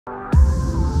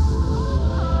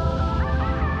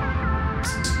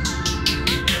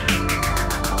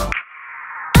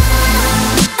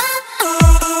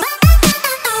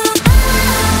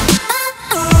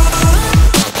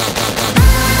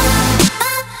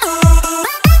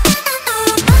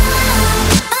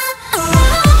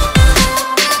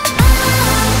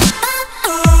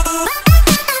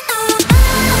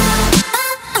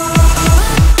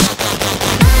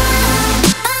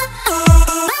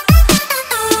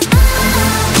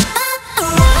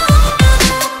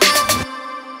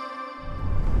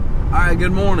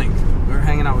good morning. We're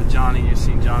hanging out with Johnny. You've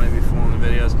seen Johnny before in the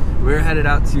videos. We're headed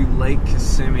out to Lake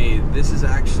Kissimeee. This is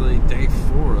actually day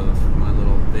 4 of my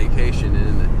little vacation,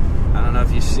 and I don't know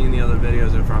if you've seen the other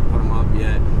videos or if I put them up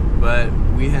yet, but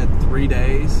we had 3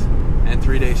 days and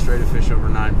 3 days straight to fish over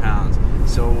 9 pounds.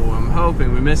 So I'm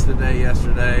hoping, we missed the day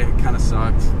yesterday. It kind of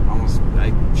sucked.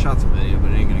 I shot some video, but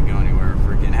it ain't gonna go anywhere.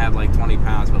 Freaking had like 20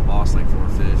 pounds, but lost like 4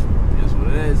 fish. It is what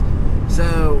it is.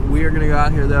 So we are gonna go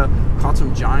out here though, caught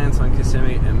some giants on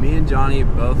Kissimeee, and me and Johnny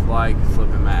both like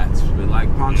flipping mats. We like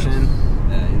punching.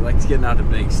 He likes getting out the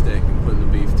big stick and putting the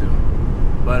beef to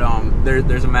him. But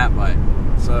there's a mat bite.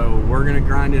 So we're gonna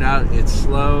grind it out. It's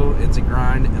slow, it's a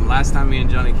grind. And last time me and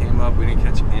Johnny came up, we didn't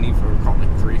catch any. We caught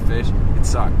like 3 fish. It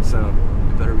sucked. So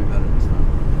it better be better this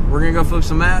time. We're gonna go flip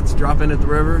some mats, drop in at the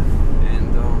river,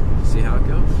 and see how it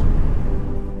goes.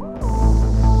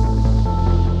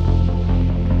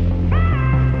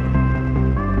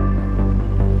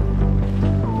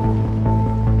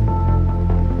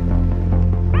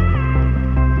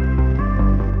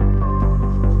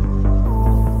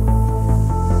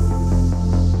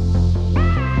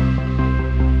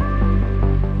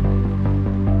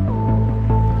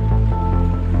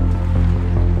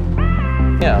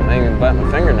 Yeah, I'm hanging by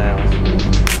my fingernails.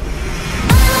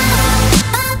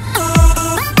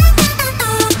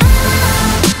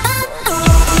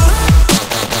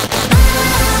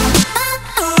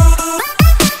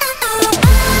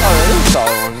 Oh, that is a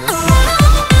solid one.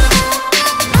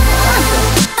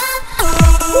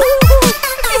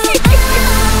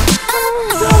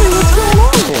 Johnny, what's going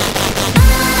on here?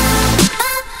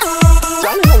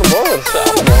 Johnny's on the board with a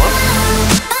solid one.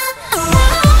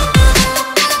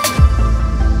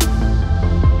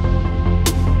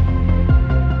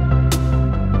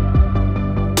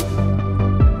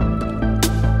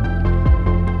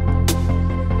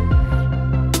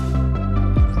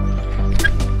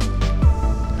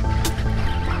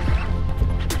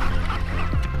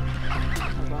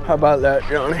 How about that,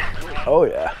 Johnny? Oh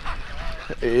yeah.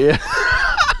 Yeah.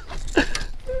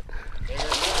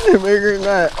 Bigger than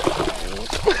that.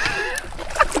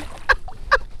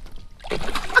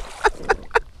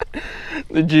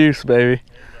 The juice, baby.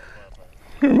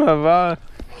 My vibe.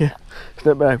 Yeah.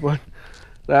 Step back, bud.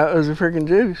 That was a freaking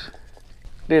juice.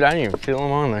 Dude, I didn't even feel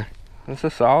him on there. That's a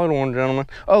solid one, gentlemen.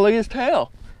 Oh, look at his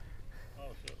tail.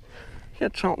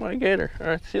 Get chomped by a gator. All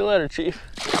right, see you later, Chief.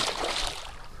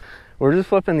 We're just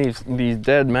flipping these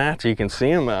dead mats. You can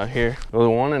see them out here with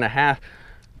 1.5,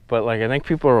 but like I think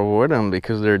people are avoiding them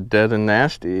because they're dead and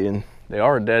nasty, and they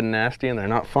are dead and nasty, and they're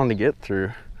not fun to get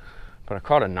through. But I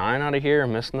caught a 9 out of here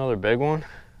and missed another big one,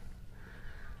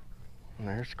 and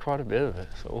there's quite a bit of it,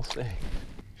 so we'll see.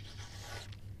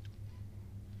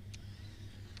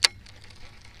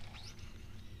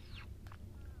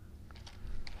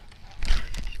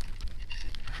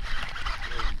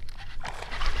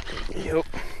 Yep.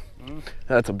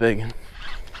 That's a big one.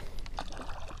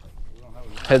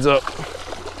 Heads up.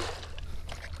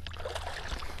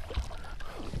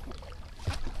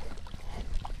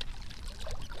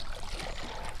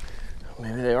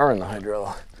 Maybe they are in the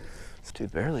hydrilla. This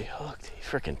dude barely hooked. He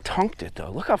freaking tunked it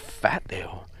though. Look how fat they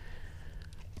are.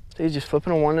 He's just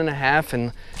flipping a 1.5,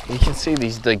 and you can see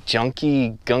these like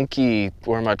junky, gunky,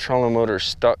 where my trolling motor's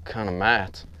stuck kind of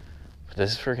mats. But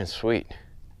this is freaking sweet.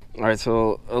 All right,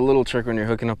 so a little trick when you're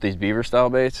hooking up these beaver style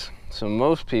baits. So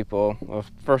most people, well,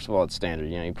 first of all, it's standard.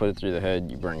 You know, you put it through the head,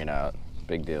 you bring it out.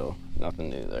 Big deal, nothing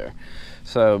new there.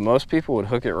 So most people would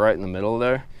hook it right in the middle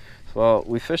there. Well,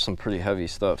 we fish some pretty heavy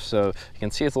stuff. So you can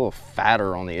see it's a little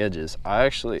fatter on the edges. I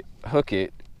actually hook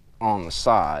it on the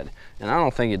side, and I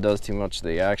don't think it does too much of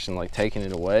the action like taking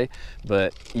it away,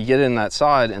 but you get in that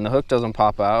side and the hook doesn't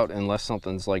pop out unless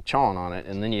something's like chawing on it,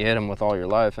 and then you hit them with all your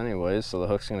life anyways, so the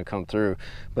hook's going to come through,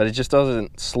 but it just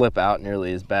doesn't slip out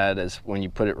nearly as bad as when you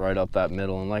put it right up that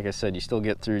middle. And like I said, you still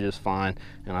get through just fine,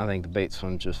 and I think the bait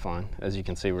swims just fine. As you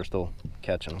can see, we're still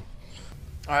catching them.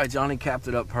 All right, Johnny capped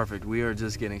it up perfect. We are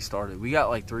just getting started. We got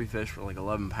like 3 fish for like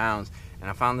 11 pounds, and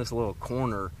I found this little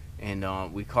corner. And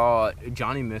we caught,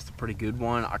 Johnny missed a pretty good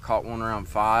one. I caught one around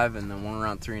 5, and then one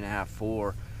around 3.5,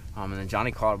 4. And then Johnny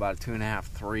caught about a 2.5,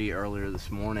 3 earlier this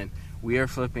morning. We are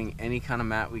flipping any kind of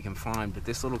mat we can find, but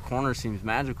this little corner seems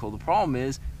magical. The problem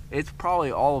is, it's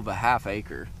probably all of a ½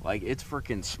 acre. Like, it's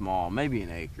freaking small, maybe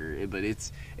an acre, but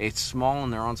it's small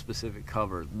and they're on specific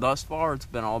cover. Thus far, it's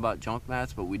been all about junk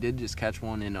mats, but we did just catch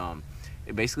one in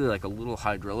basically like a little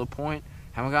hydrilla point.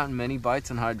 Haven't gotten many bites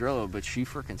in hydrilla, but she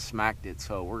freaking smacked it.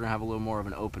 So we're gonna have a little more of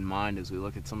an open mind as we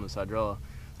look at some of this hydrilla.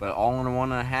 But all in a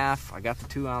 1.5. I got the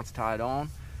 2 ounce tied on,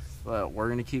 but we're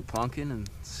gonna keep plunking and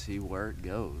see where it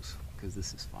goes, because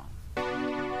this is fun.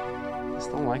 I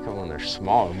just don't like them when they're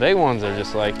small. The big ones are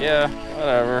just like, yeah,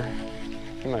 whatever.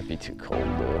 He might be too cold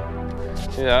though.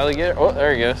 See the alligator? Oh,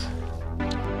 there he goes.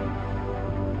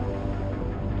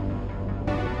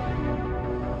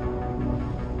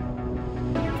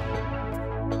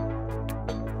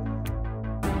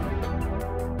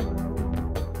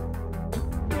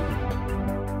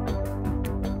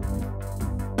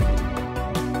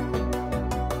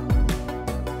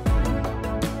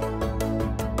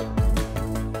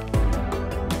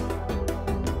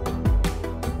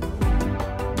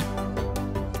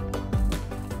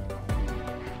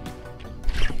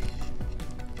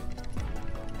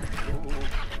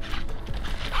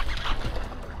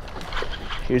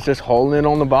 He's just holding it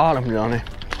on the bottom, Johnny.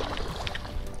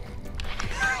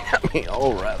 Got me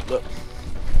all wrapped up.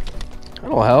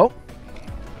 That'll help.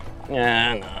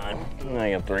 Yeah, no,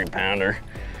 I got a 3-pounder.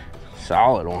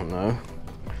 Solid one though.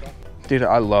 Dude,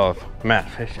 I love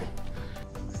mat fishing.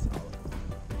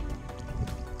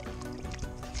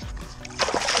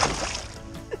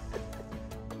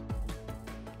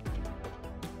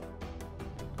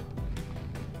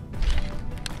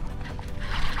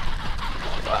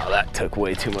 That took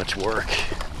way too much work.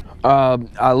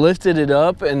 I lifted it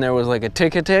up and there was like a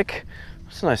tick.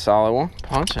 It's a nice solid one,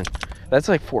 punching. That's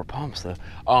like 4 pumps though.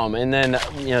 And then,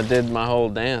 you know, did my whole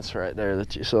dance right there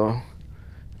that you saw.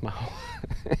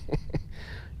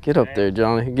 Get up there,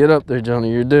 Johnny. Get up there,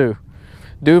 Johnny. You're due.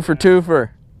 Due for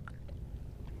twofer.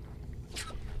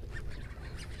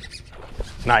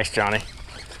 Nice, Johnny.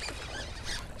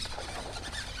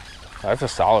 That's a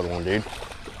solid one, dude.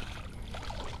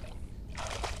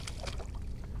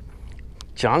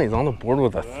 Johnny's on the board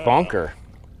with a thunker.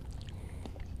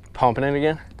 Pumping it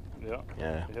again? Yeah.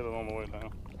 Yeah. Hit it on the way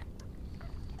down.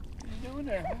 What are you doing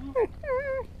there,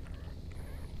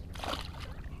 huh?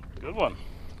 Good one.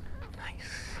 Nice.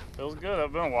 Feels good.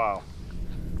 It's been a while.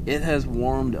 It has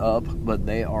warmed up, but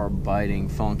they are biting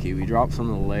funky. We dropped some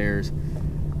of the layers,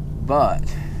 but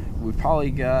we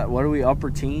probably got, what are we, upper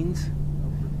teens?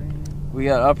 We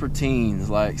got upper teens,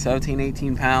 like 17,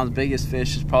 18 pounds. Biggest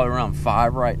fish is probably around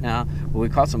 5 right now. But we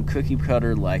caught some cookie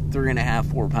cutter, like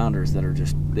 3.5, 4 pounders that are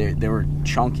just, they were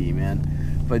chunky,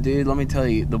 man. But dude, let me tell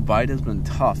you, the bite has been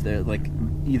tough. They're like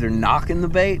either knocking the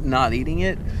bait, not eating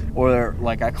it, or they're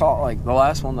like, I caught like the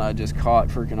last one that I just caught,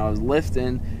 freaking, I was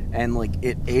lifting and like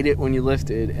it ate it when you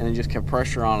lifted and it just kept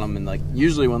pressure on them. And like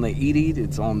usually when they eat,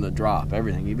 it's on the drop,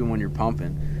 everything, even when you're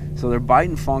pumping. So they're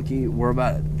biting funky. We're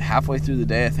about halfway through the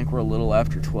day. I think we're a little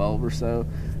after 12 or so.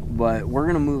 But we're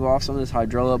going to move off some of this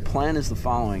hydrilla. Plan is the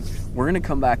following. We're going to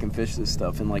come back and fish this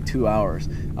stuff in like 2 hours.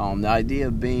 The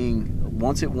idea being,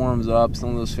 once it warms up, some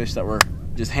of those fish that were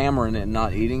just hammering it and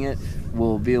not eating it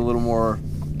will be a little more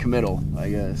committal, I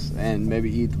guess, and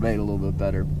maybe eat the bait a little bit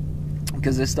better.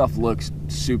 Because this stuff looks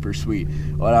super sweet.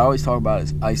 What I always talk about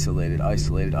is isolated.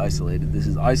 This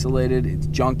is isolated. It's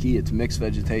junky. It's mixed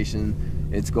vegetation.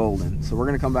 It's golden. So we're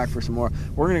going to come back for some more.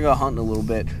 We're going to go hunting a little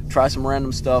bit, try some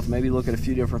random stuff, maybe look at a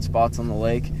few different spots on the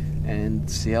lake and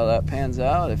see how that pans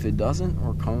out. If it doesn't,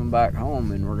 we're coming back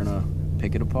home and we're going to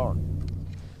pick it apart.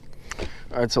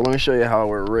 All right, so let me show you how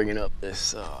we're rigging up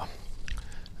this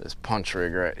this punch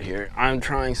rig right here. I'm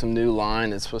trying some new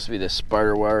line. It's supposed to be this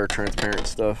spider wire transparent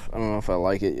stuff. I don't know if I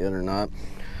like it yet or not.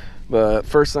 But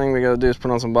first thing we got to do is put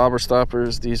on some bobber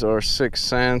stoppers. These are 6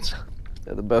 cents.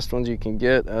 They're the best ones you can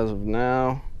get as of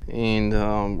now. And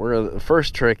the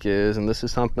first trick is, and this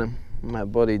is something my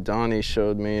buddy Donnie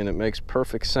showed me and it makes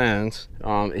perfect sense,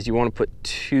 is you want to put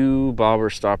 2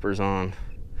 bobber stoppers on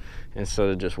instead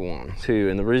of just 1. 2.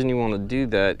 And the reason you want to do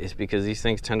that is because these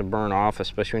things tend to burn off,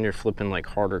 especially when you're flipping like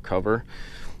harder cover.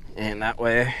 And that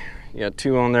way you got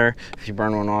 2 on there. If you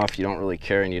burn one off, you don't really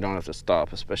care and you don't have to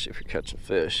stop, especially if you're catching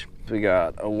fish. We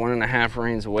got a 1.5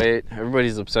 reins weight.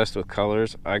 Everybody's obsessed with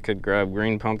colors. I could grab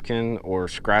green pumpkin or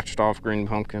scratched off green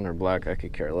pumpkin or black. I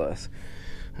could care less.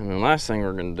 And then last thing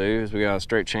we're going to do is we got a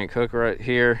straight shank hook right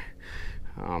here.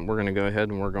 We're going to go ahead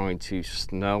and we're going to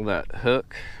snell that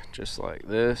hook just like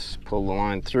this. Pull the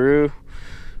line through,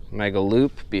 make a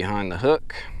loop behind the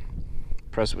hook,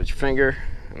 press it with your finger,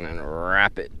 and then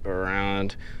wrap it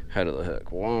around head of the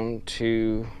hook. 1,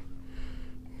 2,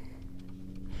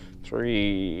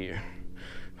 3,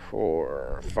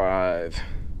 4, 5,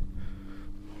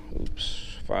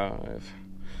 5,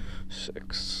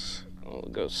 6, we'll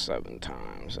go 7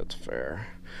 times, that's fair.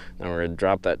 Then we're gonna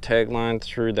drop that tag line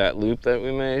through that loop that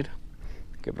we made,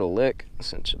 give it a lick,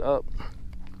 cinch it up,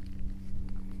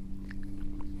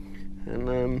 and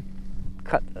then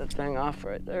cut that thing off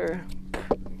right there.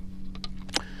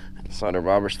 Slide our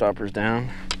bobber stoppers down,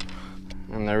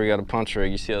 and there we got a punch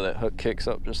rig. You see how that hook kicks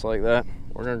up just like that?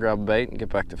 we're gonna grab a bait and get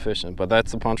back to fishing. But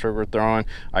that's the punch rig we're throwing.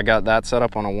 I got that set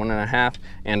up on a 1.5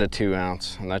 and a 2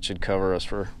 ounce, and that should cover us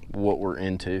for what we're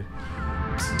into.